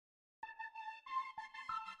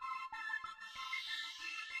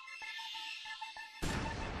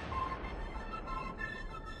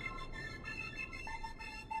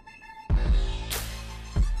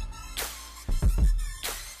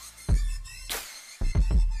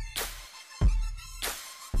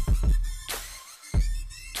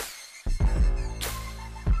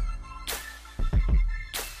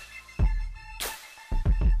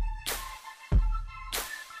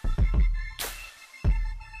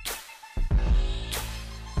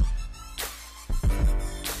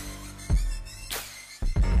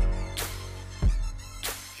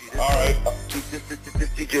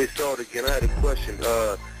DJ Salt again. I had a question.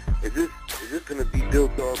 Is this going to be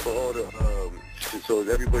built off of all the so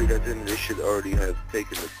everybody that's in this should already have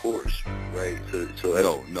taken the course, right?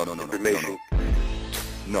 So No. Information.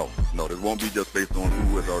 No, this won't be just based on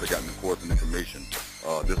who has already gotten the course and information.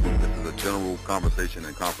 This is a general conversation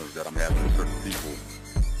and conference that I'm having with certain people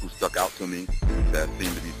who stuck out to me that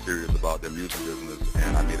seem to be serious about their music business,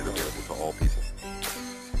 and I made it available to all people.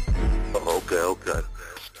 Oh, okay.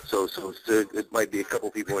 So it might be a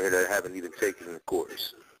couple people in here that haven't even taken the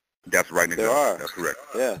course. That's right, Nick. There are. That's correct.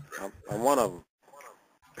 Yeah, I'm one of them.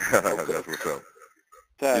 Okay. That's what's up.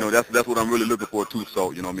 That's what I'm really looking for too,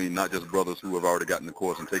 so, you know what I mean, not just brothers who have already gotten the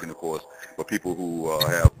course and taken the course, but people who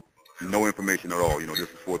have no information at all. This is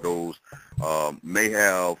for those may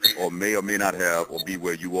have or may not have or be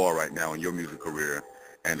where you are right now in your music career,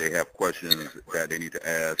 and they have questions that they need to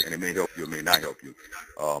ask, and it may help you or may not help you.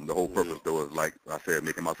 The whole purpose, though, is, like I said,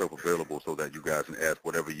 making myself available so that you guys can ask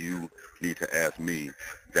whatever you need to ask me,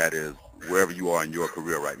 that is, wherever you are in your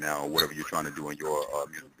career right now, or whatever you're trying to do in your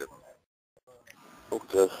music business.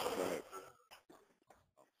 Okay.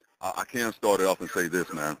 I can start it off and say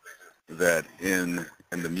this, man, that in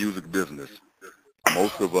the music business,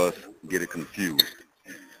 most of us get it confused.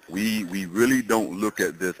 We really don't look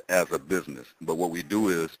at this as a business, but what we do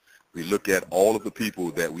is we look at all of the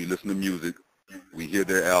people that we listen to music, we hear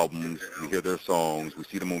their albums, we hear their songs, we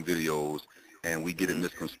see them on videos, and we get it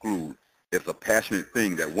misconstrued. It's a passionate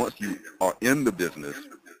thing that once you are in the business,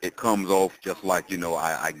 it comes off just like,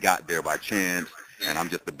 I got there by chance, and I'm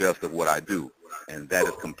just the best of what I do. And that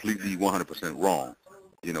is completely 100% wrong.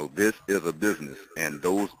 This is a business, and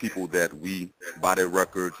those people that we buy their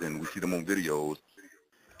records and we see them on videos,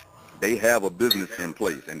 they have a business in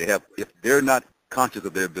place, and if they're not conscious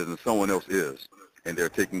of their business, someone else is, and they're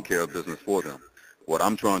taking care of business for them. What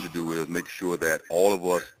I'm trying to do is make sure that all of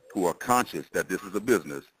us who are conscious that this is a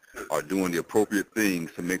business are doing the appropriate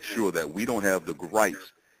things to make sure that we don't have the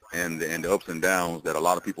gripes and the ups and downs that a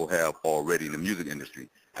lot of people have already in the music industry.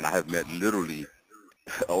 And I have met literally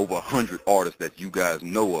over 100 artists that you guys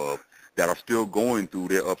know of that are still going through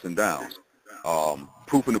their ups and downs.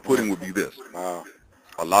 Proof in the pudding would be this.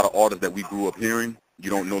 A lot of artists that we grew up hearing,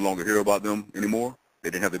 you don't no longer hear about them anymore.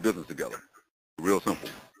 They didn't have their business together. Real simple.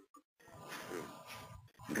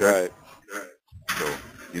 Okay? Right. So,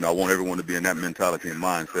 I want everyone to be in that mentality and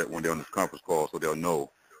mindset when they're on this conference call, so they'll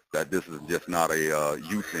know that this is just not a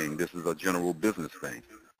you thing. This is a general business thing.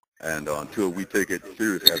 And until we take it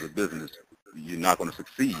serious as a business, you're not going to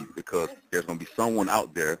succeed, because there's going to be someone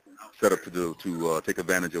out there set up to take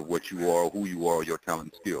advantage of what you are, who you are, your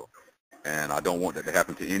talent and skill. And I don't want that to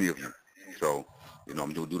happen to any of you. So, I'm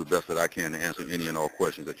going to do the best that I can to answer any and all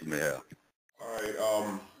questions that you may have. All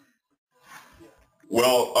right.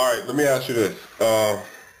 Well, all right. Let me ask you this.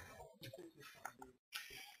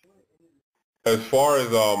 As far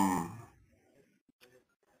as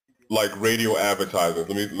like radio advertisements,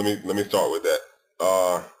 let me start with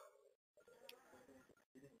that.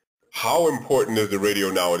 How important is the radio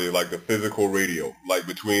nowadays, like the physical radio, like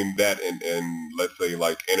between that and let's say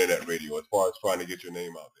like internet radio, as far as trying to get your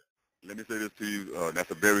name out there? Let me say this to you. That's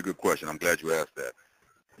a very good question. I'm glad you asked that.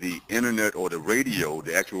 The internet or the radio,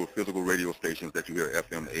 the actual physical radio stations that you hear,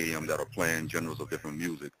 FM, AM, that are playing genres of different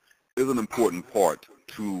music, is an important part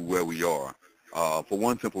to where we are. For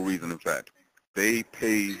one simple reason, in fact, they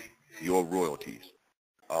pay your royalties.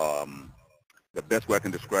 The best way I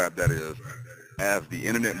can describe that is, as the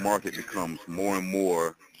internet market becomes more and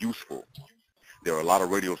more useful, there are a lot of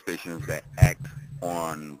radio stations that act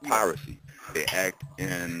on piracy. They act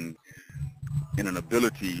in an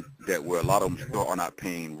ability that where a lot of them still are not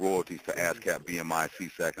paying royalties to ASCAP, BMI,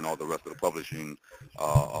 CSAC, and all the rest of the publishing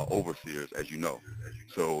overseers, as you know.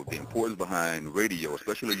 So the importance behind radio,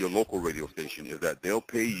 especially your local radio station, is that they'll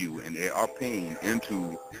pay you, and they are paying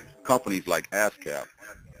into companies like ASCAP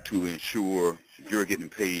to ensure you're getting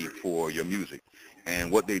paid for your music.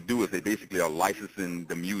 And what they do is they basically are licensing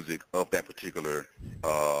the music of that particular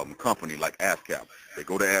company, like ASCAP. They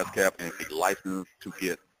go to ASCAP and they license to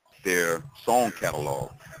get their song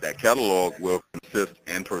catalog. That catalog will consist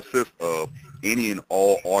and persist of any and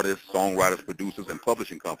all artists, songwriters, producers, and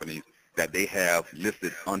publishing companies that they have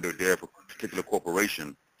listed under their particular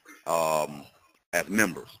corporation as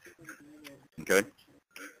members. Okay?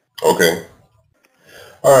 Okay.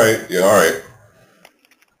 All right. Yeah, all right.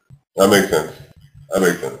 That makes sense.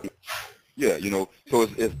 Yeah, so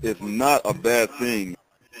it's not a bad thing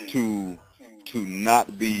to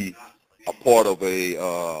not be a part of a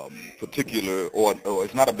particular, or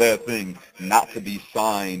it's not a bad thing not to be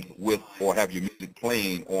signed with or have your music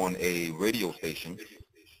playing on a radio station.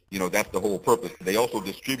 That's the whole purpose. They also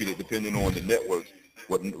distribute it depending on the networks.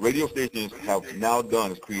 What radio stations have now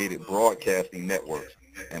done is created broadcasting networks.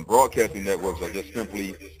 And broadcasting networks are just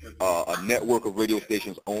simply a network of radio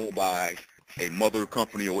stations owned by a mother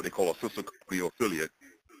company or what they call a sister company or affiliate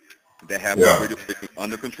that have those radio stations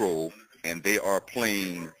under control, and they are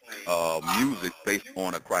playing music based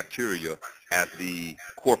on a criteria as the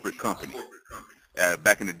corporate company.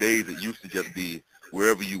 Back in the days, it used to just be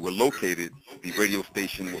wherever you were located, the radio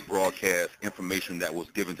station would broadcast information that was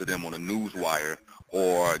given to them on a news wire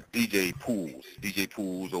or DJ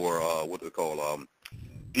pools or what they call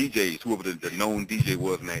DJs, whoever the known DJ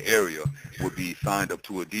was in that area would be signed up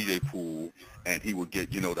to a DJ pool, and he would get,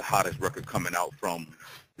 the hottest record coming out from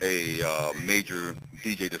a major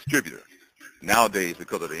DJ distributor. Nowadays,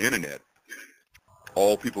 because of the internet,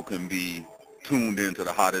 all people can be tuned into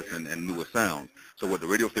the hottest and newest sounds. So what the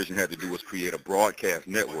radio station had to do was create a broadcast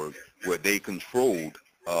network where they controlled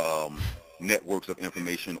networks of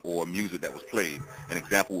information or music that was played. An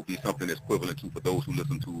example would be something that's equivalent to, for those who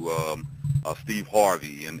listen to Steve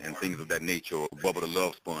Harvey and things of that nature, or Bubba the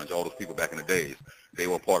Love Sponge, all those people back in the days. They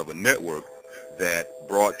were part of a network that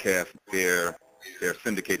broadcast their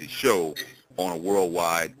syndicated show on a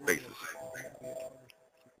worldwide basis.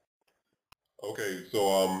 Okay,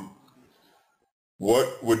 so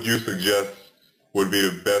what would you suggest would be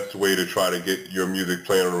the best way to try to get your music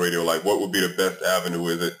playing on the radio? Like, what would be the best avenue?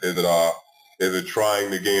 Is it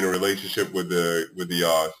trying to gain a relationship with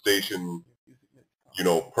the station,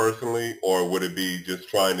 personally, or would it be just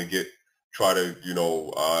try to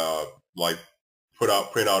like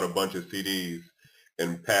print out a bunch of CDs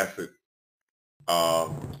and pass it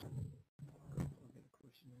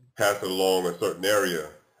along a certain area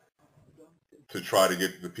to try to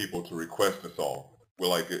get the people to request a song?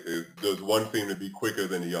 Well, does one seem to be quicker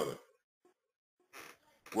than the other?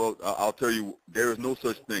 Well, I'll tell you, there is no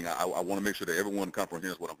such thing. I want to make sure that everyone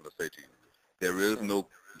comprehends what I'm going to say to you. There is no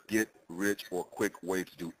get rich or quick way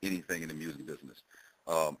to do anything in the music business.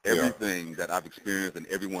 Everything that I've experienced and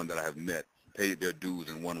everyone that I have met paid their dues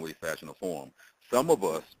in one way, fashion, or form. Some of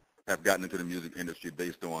us have gotten into the music industry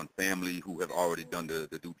based on family who have already done the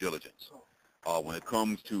due diligence. When it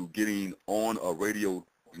comes to getting on a radio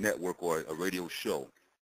network or a radio show,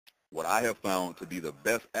 what I have found to be the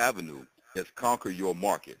best avenue is conquer your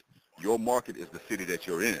market. Your market is the city that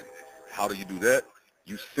you're in. How do you do that?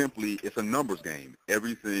 You simply, it's a numbers game.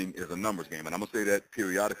 Everything is a numbers game. And I'm going to say that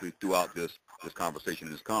periodically throughout this conversation,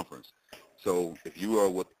 this conference. So if you are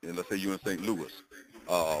let's say you're in St. Louis,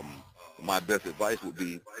 my best advice would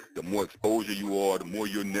be the more exposure you are, the more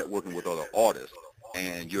you're networking with other artists,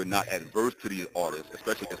 and you're not adverse to these artists,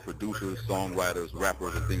 especially as producers, songwriters,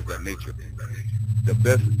 rappers, and things of that nature. The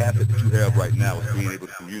best asset that you have right now is being able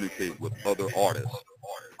to communicate with other artists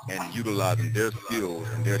and utilizing their skills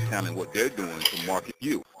and their talent, what they're doing to market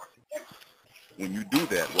you. When you do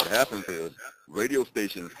that, what happens is radio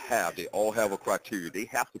stations they all have a criteria. They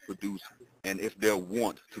have to produce, and it's their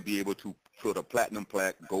want to be able to put a platinum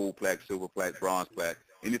plaque, gold plaque, silver plaque, bronze plaque,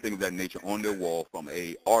 anything of that nature on their wall from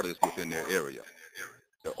a artist within their area.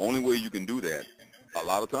 The only way you can do that, a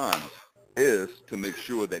lot of times, is to make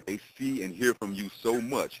sure that they see and hear from you so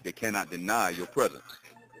much they cannot deny your presence.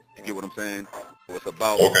 You get what I'm saying? So it's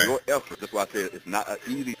about your effort. That's why I said it's not an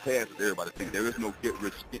easy task as everybody thinks. There is no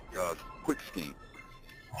get-rich-quick scheme.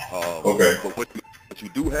 But what you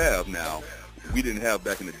do have now, we didn't have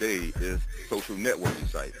back in the day, is social networking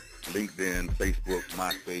sites, LinkedIn, Facebook,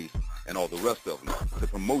 MySpace, and all the rest of them to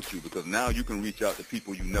promote you, because now you can reach out to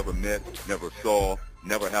people you never met, never saw,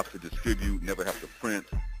 never have to distribute, never have to print,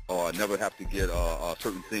 or never have to get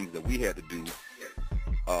certain things that we had to do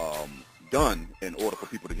done in order for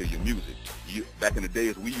people to hear your music. Back in the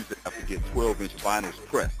days, we used to have to get 12-inch vinyls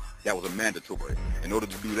pressed. That was a mandatory. In order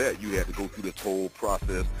to do that, you had to go through this whole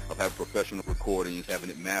process of having professional recordings, having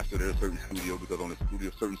it mastered at a certain studio, because only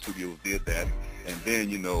certain studios did that, and then,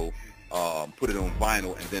 put it on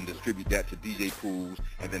vinyl and then distribute that to DJ pools,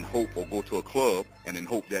 and then hope, or go to a club and then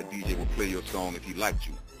hope that DJ will play your song if he liked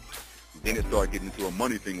you. Then it started getting into a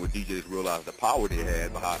money thing where DJs realized the power they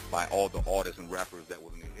had by all the artists and rappers that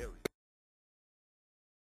was in the area.